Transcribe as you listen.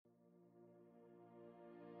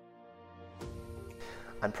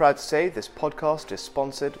I'm proud to say this podcast is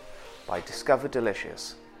sponsored by Discover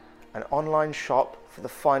Delicious, an online shop for the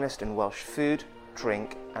finest in Welsh food,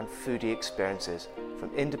 drink and foodie experiences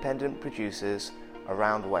from independent producers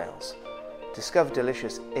around Wales. Discover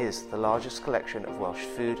Delicious is the largest collection of Welsh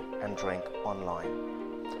food and drink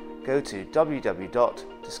online. Go to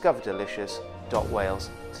www.discoverdelicious.wales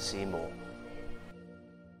to see more.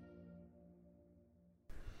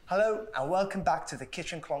 Hello and welcome back to the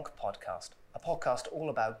Kitchen Clonc podcast, a podcast all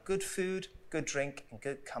about good food, good drink and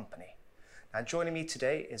good company. Now joining me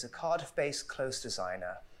today is a Cardiff-based clothes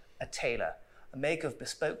designer, a tailor, a maker of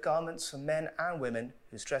bespoke garments for men and women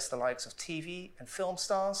who's dressed the likes of TV and film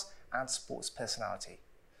stars and sports personality.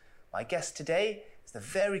 My guest today is the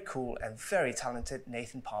very cool and very talented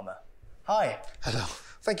Nathan Palmer. Hi. Hello.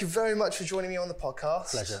 Thank you very much for joining me on the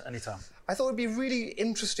podcast. Pleasure, anytime. I thought it'd be really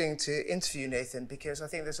interesting to interview Nathan because I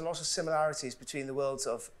think there's a lot of similarities between the worlds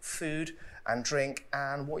of food and drink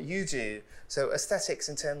and what you do. So aesthetics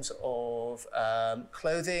in terms of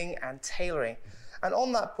clothing and tailoring. And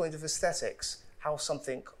on that point of aesthetics, how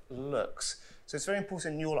something looks. So it's very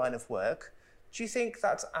important in your line of work. Do you think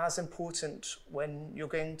that's as important when you're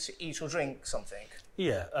going to eat or drink something?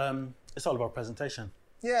 Yeah, it's all about presentation.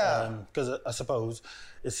 Yeah. Because I suppose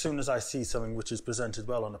as soon as I see something which is presented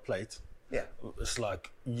well on a plate, yeah, it's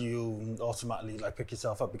like you automatically like pick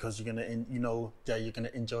yourself up because you're gonna, you're gonna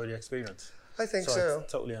enjoy the experience. I think so. I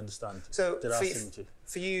totally understand. So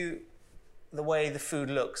for you, the way the food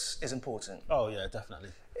looks is important. Oh yeah,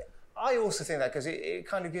 definitely. I also think that because it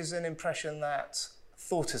kind of gives an impression that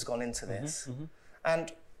thought has gone into this. Mm-hmm, mm-hmm.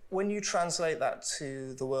 And when you translate that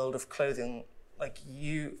to the world of clothing, like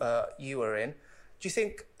you are in, do you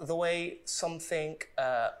think the way something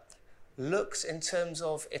looks in terms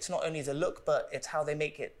of it's not only the look, but it's how they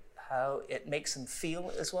make it, how it makes them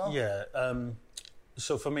feel as well? Yeah.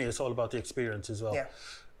 So for me, it's all about the experience as well. Yeah.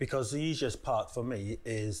 Because the easiest part for me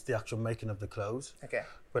is the actual making of the clothes. Okay.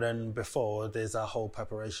 But then before, there's that whole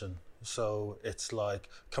preparation. So it's like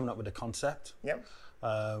coming up with a concept. Yep.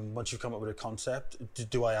 Once you've come up with a concept,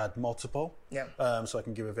 do I add multiple? Yeah. So I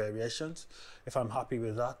can give it variations. If I'm happy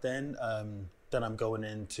with that, then I'm going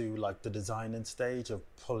into like the designing stage of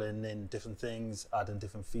pulling in different things, adding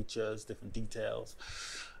different features, different details.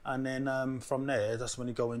 And then from there, that's when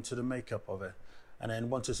you go into the makeup of it. And then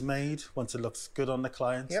once it's made, once it looks good on the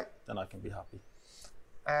client, yep, then I can be happy.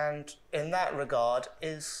 And in that regard,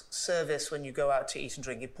 is service when you go out to eat and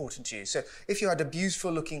drink important to you? So if you had a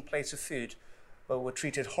beautiful looking plate of food, but were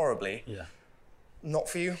treated horribly, yeah, not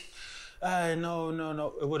for you?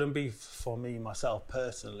 No. It wouldn't be for me, myself,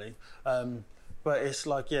 personally. But it's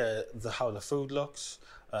like, yeah, how the food looks,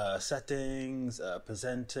 settings,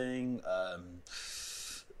 presenting,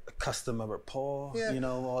 customer rapport, yeah,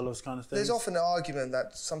 all those kind of things. There's often an argument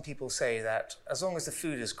that some people say that as long as the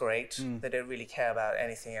food is great, they don't really care about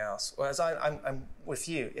anything else. Whereas I'm with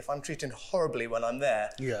you. If I'm treated horribly when I'm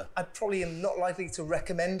there, yeah, I probably am not likely to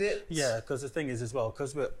recommend it. Yeah, because the thing is as well,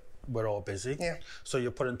 because we're all busy. Yeah. So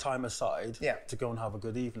you're putting time aside, yeah, to go and have a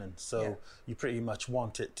good evening. So yeah, you pretty much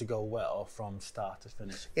want it to go well from start to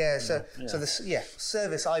finish. Yeah. So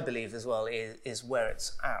service, I believe as well is where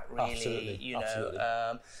it's at really. Absolutely. Absolutely.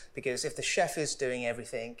 Because if the chef is doing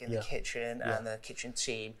everything in the kitchen and the kitchen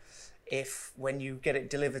team, if when you get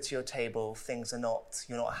it delivered to your table, you're not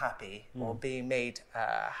happy or being made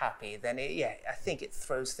happy, then I think it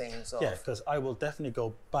throws things off. Yeah, because I will definitely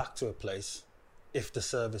go back to a place if the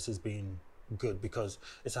service has been good, because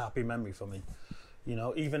it's a happy memory for me.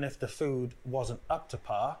 Even if the food wasn't up to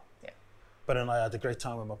par, but then I had a great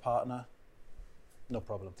time with my partner, no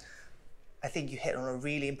problem. I think you hit on a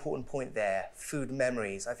really important point there, food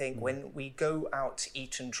memories. I think when we go out to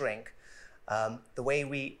eat and drink, the way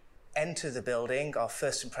we enter the building, our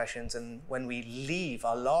first impressions, and when we leave,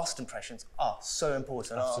 our last impressions are so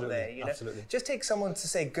important, absolutely, aren't they? Absolutely. Just take someone to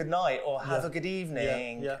say good night or have a good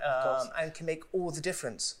evening, and can make all the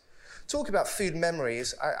difference. Talk about food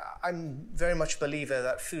memories. I'm very much a believer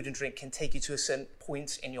that food and drink can take you to a certain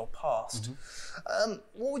point in your past.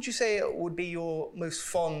 What would you say would be your most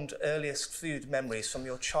fond, earliest food memories from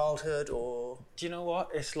your childhood? Or do you know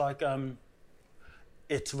what? It's like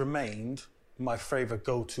it's remained my favourite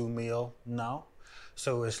go-to meal now.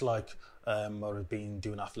 So it's like I've been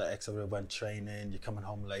doing athletics, I went training, you're coming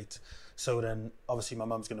home late. So then obviously my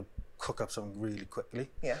mum's going to cook up something really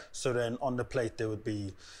quickly. Yeah. So then on the plate there would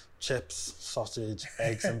be chips, sausage,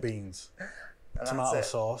 eggs and beans. And tomato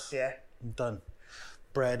sauce. Yeah. Done.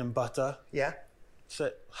 Bread and butter. Yeah.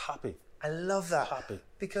 So happy. I love that. Happy.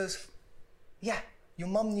 Because, your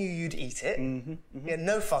mum knew you'd eat it. Mm-hmm, mm-hmm. Yeah,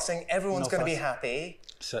 no fussing. Everyone's going to be happy.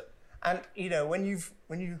 So, and when you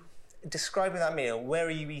describing that meal, where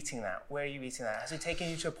are you eating that? Where are you eating that? Has it taken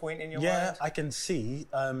you to a point in your mind? Yeah, I can see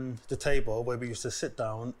the table where we used to sit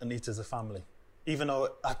down and eat as a family. Even though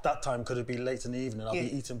at that time could it be late in the evening, I'll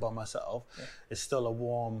be eating by myself. Yeah. It's still a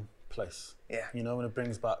warm place. Yeah, you know, and it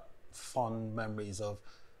brings back fond memories of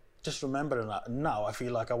just remembering that. And now I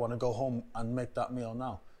feel like I want to go home and make that meal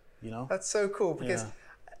now. You know, that's so cool because.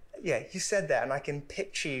 Yeah, you said that, and I can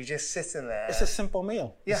picture you just sitting there. It's a simple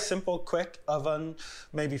meal. Yeah. It's simple, quick, oven,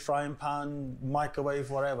 maybe frying pan,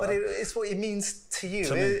 microwave, whatever. But it's what it means to you,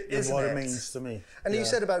 to me, isn't it? What it means to me. And you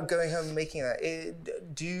said about going home and making that.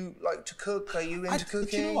 Do you like to cook? Are you into cooking?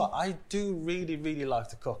 Do you know what? I do really, really like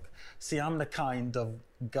to cook. See, I'm the kind of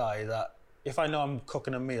guy that if I know I'm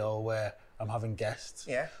cooking a meal where I'm having guests,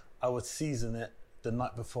 I would season it the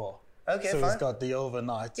night before. Okay, so fine. It's got the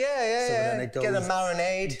overnight. So then it goes, get the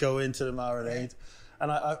marinade. Go into the marinade.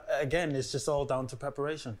 And I, again, it's just all down to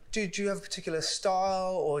preparation. Do you have a particular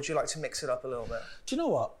style, or do you like to mix it up a little bit? Do you know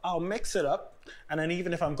what? I'll mix it up, and then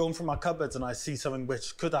even if I'm going through my cupboards and I see something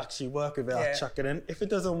which could actually work with it, I'll chuck it in. If it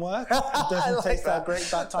doesn't work, it doesn't taste that great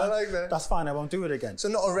that time, that's fine, I won't do it again. So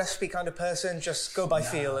not a recipe kind of person, just go by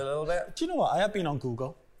feel a little bit? Do you know what? I have been on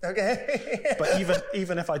Google. Okay. But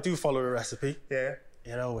even if I do follow a recipe,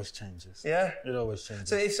 it always changes. Yeah? It always changes.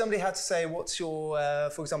 So if somebody had to say, what's your,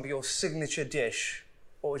 for example, your signature dish,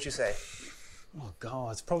 what would you say? Oh,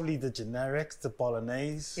 God, it's probably the generics, the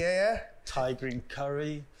bolognese. Thai green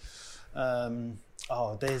curry.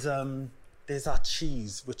 There's that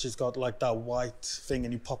cheese, which has got like that white thing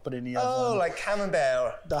and you pop it in the oven. Oh, like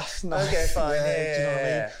camembert. That's nice. Okay, fine. Do you know what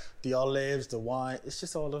I mean? The olives, the wine, it's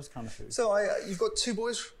just all those kind of foods. So you've got 2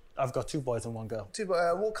 boys? I've got 2 boys and 1 girl.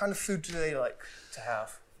 What kind of food do they like to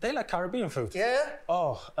have? They like Caribbean food. Yeah?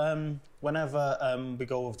 Oh, whenever we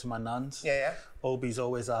go over to my nan's, Obi's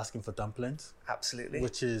always asking for dumplings. Absolutely.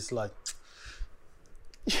 Which is like,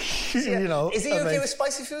 you know. Is he okay with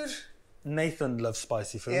spicy food? Nathan loves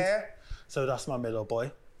spicy food. Yeah. So that's my middle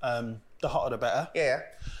boy. The hotter the better. Yeah.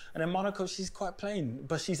 And then Monaco, she's quite plain,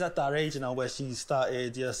 but she's at that age now where she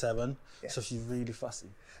started year 7, so she's really fussy.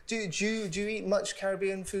 Do you eat much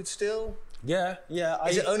Caribbean food still? Yeah.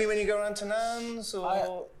 Is it only when you go around to Nan's,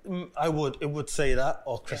 or? It would say that,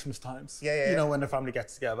 or Christmas times. You know, when the family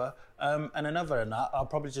gets together. And then other than that, I'll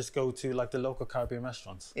probably just go to like the local Caribbean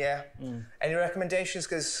restaurants. Yeah. Any recommendations?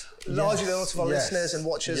 Because largely lots of our listeners and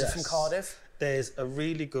watchers are from Cardiff. There's a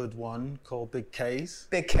really good one called Big K's.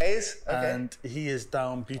 Big K's? Okay. And he is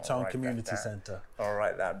down Bhutan Community Centre. All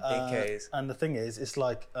right, that Big K's. And the thing is, it's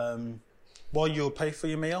like, what you'll pay for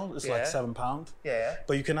your meal is like £7. Yeah.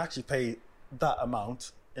 But you can actually pay that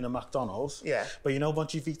amount in a McDonald's. Yeah. But you know,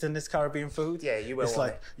 once you've eaten this Caribbean food, you will. It's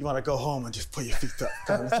like you want to go home and just put your feet up,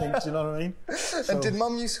 kind of thing. Do you know what I mean? So, and did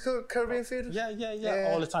Mum used to cook Caribbean food? Yeah,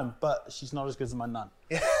 all the time. But she's not as good as my nan.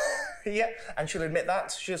 Yeah, and she'll admit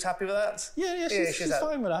that. She was happy with that. Yeah, she's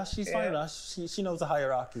fine with that. She's fine with that. She knows the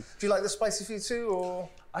hierarchy. Do you like the spicy food too, or?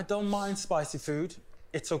 I don't mind spicy food.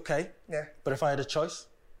 It's okay. Yeah. But if I had a choice,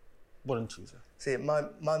 wouldn't choose it. See, my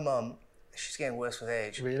mum, she's getting worse with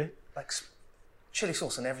age. Really? Like chili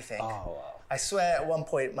sauce and everything. Oh, wow. I swear at one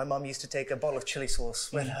point my mum used to take a bottle of chili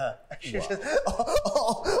sauce with her. She was just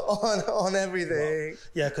on everything. Wow.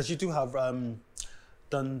 Yeah, because you do have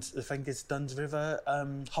Dunn's, I think it's Dunn's River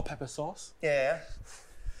hot pepper sauce. Yeah.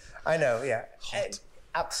 I know, yeah. Hot.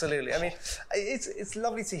 Absolutely. I mean, it's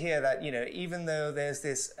lovely to hear that, you know, even though there's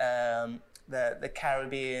this the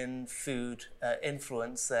Caribbean food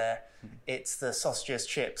influence there, it's the sausages,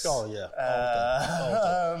 chips. Oh yeah.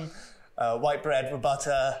 White bread with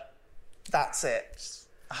butter. That's it.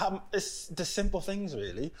 It's the simple things,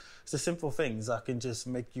 really. It's the simple things that can just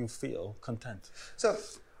make you feel content. So,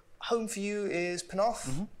 home for you is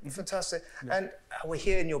Penarth. Fantastic. Yeah. And we're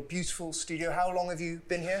here in your beautiful studio. How long have you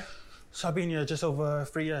been here? So I've been here just over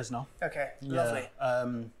 3 years now. Okay, lovely.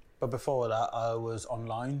 But before that, I was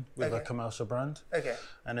online with a commercial brand. Okay.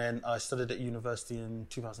 And then I studied at university in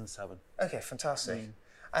 2007. Okay, fantastic.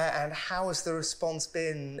 And how has the response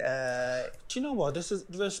been? Do you know what? The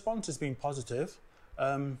response has been positive.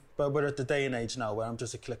 But we're at the day and age now where I'm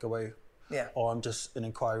just a click away. Yeah. Or I'm just an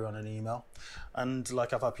inquiry on an email. And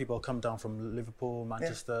like I've had people come down from Liverpool,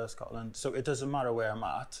 Manchester, Scotland. So it doesn't matter where I'm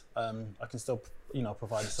at. I can still,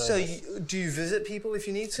 provide a service. So do you visit people if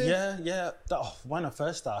you need to? Yeah. When I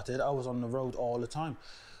first started, I was on the road all the time.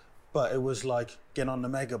 But it was like getting on the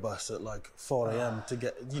megabus at like 4 a.m. to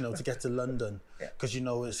get to London. Because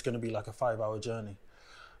it's going to be like a 5-hour journey.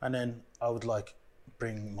 And then I would like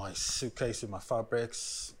bring my suitcase with my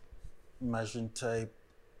fabrics, measuring tape,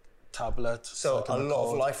 tablet. So a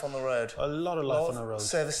lot of life on the road. A lot of life on the road.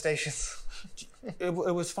 Service stations. It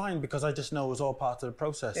was fine because I just know it was all part of the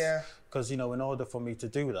process. Yeah. Because, in order for me to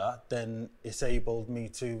do that, then it's enabled me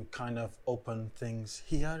to kind of open things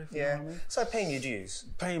here, if you know what I mean. It's like paying your dues.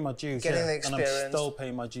 Paying my dues, Getting the experience. And I'm still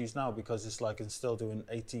paying my dues now because it's like I'm still doing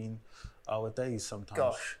 18-hour days sometimes.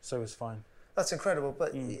 Gosh. So it's fine. That's incredible.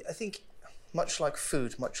 But I think much like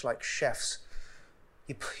food, much like chefs,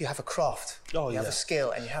 you have a craft, you have a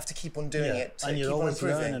skill, and you have to keep on doing it to and you're keep on always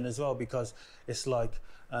improving. learning as well, because it's like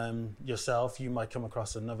yourself, you might come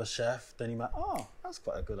across another chef, then you might, that's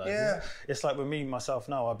quite a good idea. Yeah. It's like with me, myself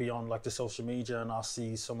now, I'll be on like the social media and I'll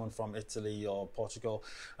see someone from Italy or Portugal,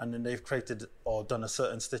 and then they've created or done a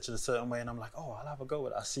certain stitch in a certain way, and I'm like, I'll have a go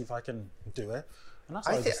with it, I'll see if I can do it. And that's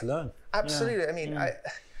how I just learn. Absolutely. I mean,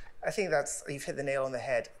 I think you've hit the nail on the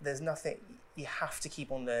head. There's nothing, you have to keep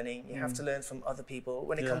on learning. You have to learn from other people.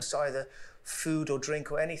 When it comes to either food or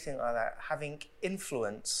drink or anything like that, having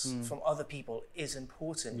influence from other people is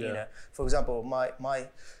important. For example, my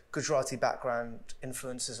Gujarati background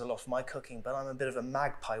influences a lot of my cooking, but I'm a bit of a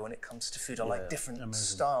magpie when it comes to food. I like different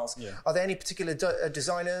styles. Yeah. Are there any particular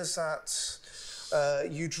designers that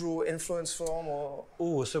you draw influence from?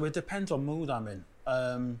 Or so it depends on mood I'm in.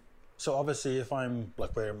 So obviously, if I'm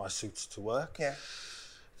like wearing my suits to work,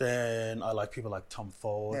 then I like people like Tom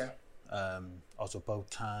Ford, also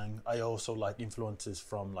Boateng. I also like influences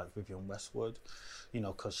from like Vivienne Westwood,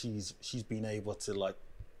 because she's been able to like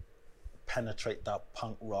penetrate that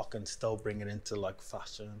punk rock and still bring it into like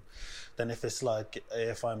fashion. Then if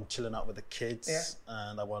I'm chilling out with the kids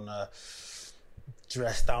and I want to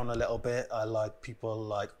dress down a little bit, I like people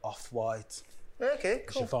like Off-White. Okay,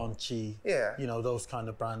 cool. Givenchy, those kind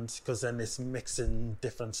of brands, because then it's mixing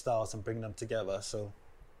different styles and bringing them together. So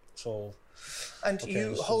it's all. And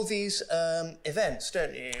you hold these events,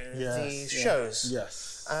 don't you? These shows.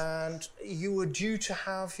 Yes. And you were due to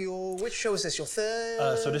have which show is this? Your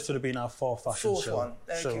third? So this would have been our fourth show. One.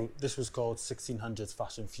 Okay. So this was called 1600s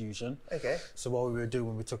Fashion Fusion. Okay. So what we were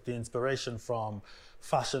doing, we took the inspiration from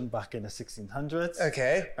fashion back in the 1600s.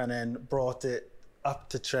 Okay. And then brought it up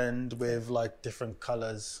to trend with like different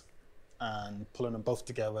colours and pulling them both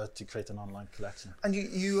together to create an online collection. And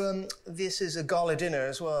you this is a gala dinner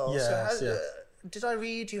as well. Yes, so did I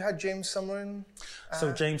read you had James Summerin?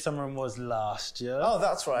 So James Summerin was last year. Oh,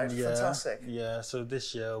 that's right. Yeah, fantastic. Yeah, so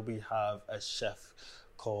this year we have a chef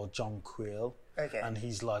called John Quayle. Okay. And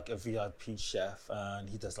he's like a VIP chef, and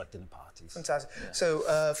he does like dinner parties. Fantastic. Yeah.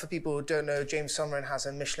 So for people who don't know, James Summerin has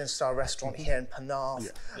a Michelin star restaurant here in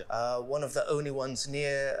Penarth. One of the only ones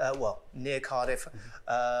near Cardiff.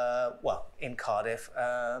 In Cardiff.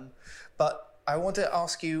 But I want to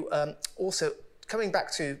ask you also, coming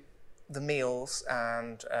back to the meals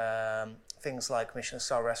and things like Michelin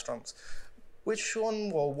star restaurants, which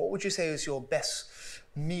one, or what would you say is your best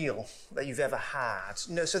meal that you've ever had?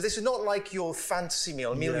 No, so this is not like your fantasy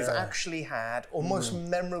meal, a meal you've actually had, or most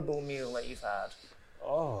memorable meal that you've had.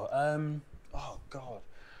 Oh God,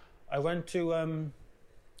 I went to a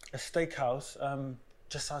steakhouse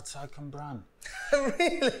just outside Cwmbran.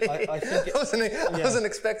 Really? I think I wasn't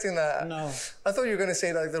expecting that. No, I thought you were going to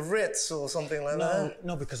say like the Ritz or something like that.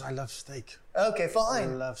 No, because I love steak. Okay, fine.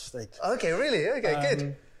 I love steak. Okay, really? Okay,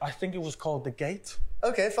 good. I think it was called The Gate.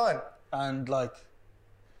 Okay, fine. And like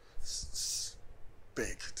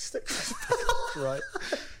big stick, right?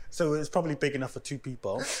 So it's probably big enough for two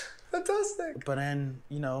people. Fantastic. But then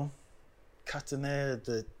cutting it,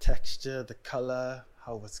 the texture, the color,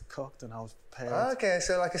 how it was cooked and how it was prepared. Okay,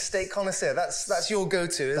 so like a steak connoisseur. That's your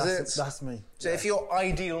go-to, is it? That's me. So if your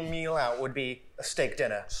ideal meal out would be a steak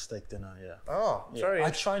dinner. Steak dinner, yeah. Oh, very. I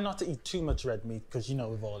try not to eat too much red meat because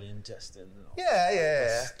with all the ingesting.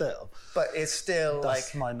 Yeah. But it's still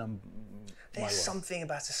that's like my number. There's something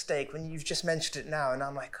about a steak when you've just mentioned it now, and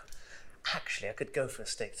I'm like, actually, I could go for a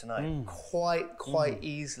steak tonight quite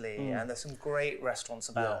easily. And there's some great restaurants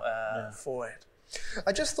about for it.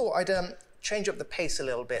 I just thought I'd change up the pace a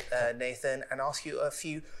little bit, Nathan, and ask you a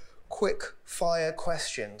few quick fire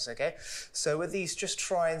questions. Okay, so with these, just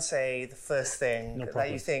try and say the first thing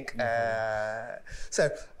that you think.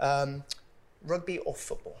 Rugby or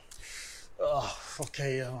football? Oh,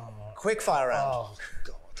 okay. Quick fire round. Oh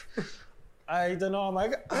God. I don't know. I'm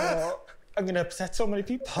going to upset so many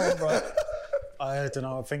people, right? I don't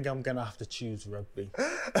know. I think I'm going to have to choose rugby.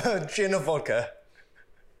 Gin or vodka?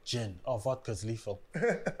 Gin. Oh, vodka's lethal.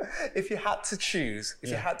 If you had to choose,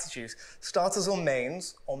 starters or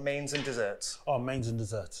mains and desserts? Oh, mains and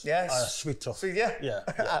desserts. Yes. Sweet stuff. Sweet,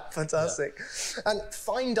 yeah. Fantastic. Yeah. And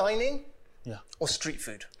fine dining? Yeah. Or street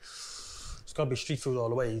food? It's got to be street food all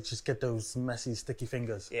the way. You just get those messy, sticky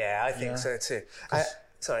fingers. Yeah, I think so too.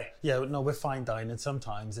 Sorry. Yeah, no, with fine dining,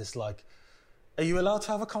 sometimes it's like, are you allowed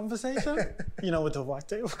to have a conversation? You know, with the white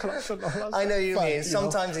tablecloth and all that. I know you But, mean.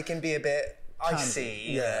 Sometimes it can be a bit icy.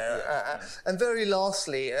 Be. Yeah. And very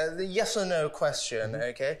lastly, the yes or no question,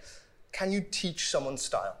 okay? Can you teach someone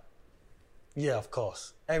style? Yeah, of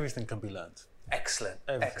course. Everything can be learned. Excellent.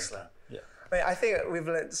 Everything Excellent. can. Yeah. I mean, I think we've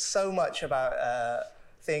learned so much about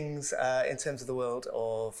things in terms of the world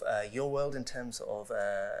of your world, in terms of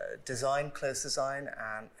design, clothes design,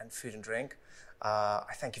 and food and drink.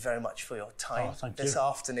 I thank you very much for your time this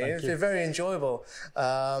afternoon. It's been very enjoyable.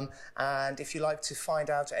 And if you'd like to find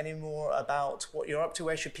out any more about what you're up to,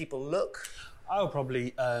 where should people look? I would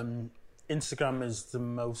probably, Instagram is the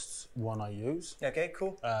most one I use. Okay,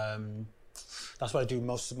 cool. That's why I do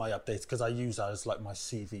most of my updates, because I use that as like my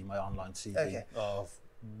CV, my online CV of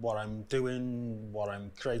what I'm doing, what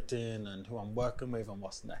I'm creating, and who I'm working with, and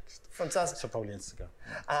what's next. Fantastic. So probably Instagram.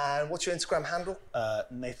 And what's your Instagram handle?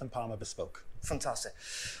 Nathan Palmer Bespoke. Fantastic.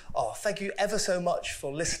 Oh, thank you ever so much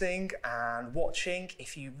for listening and watching.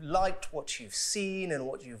 If you liked what you've seen and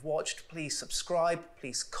what you've watched, please subscribe,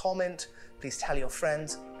 please comment, please tell your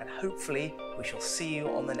friends, and hopefully we shall see you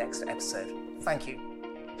on the next episode. Thank you.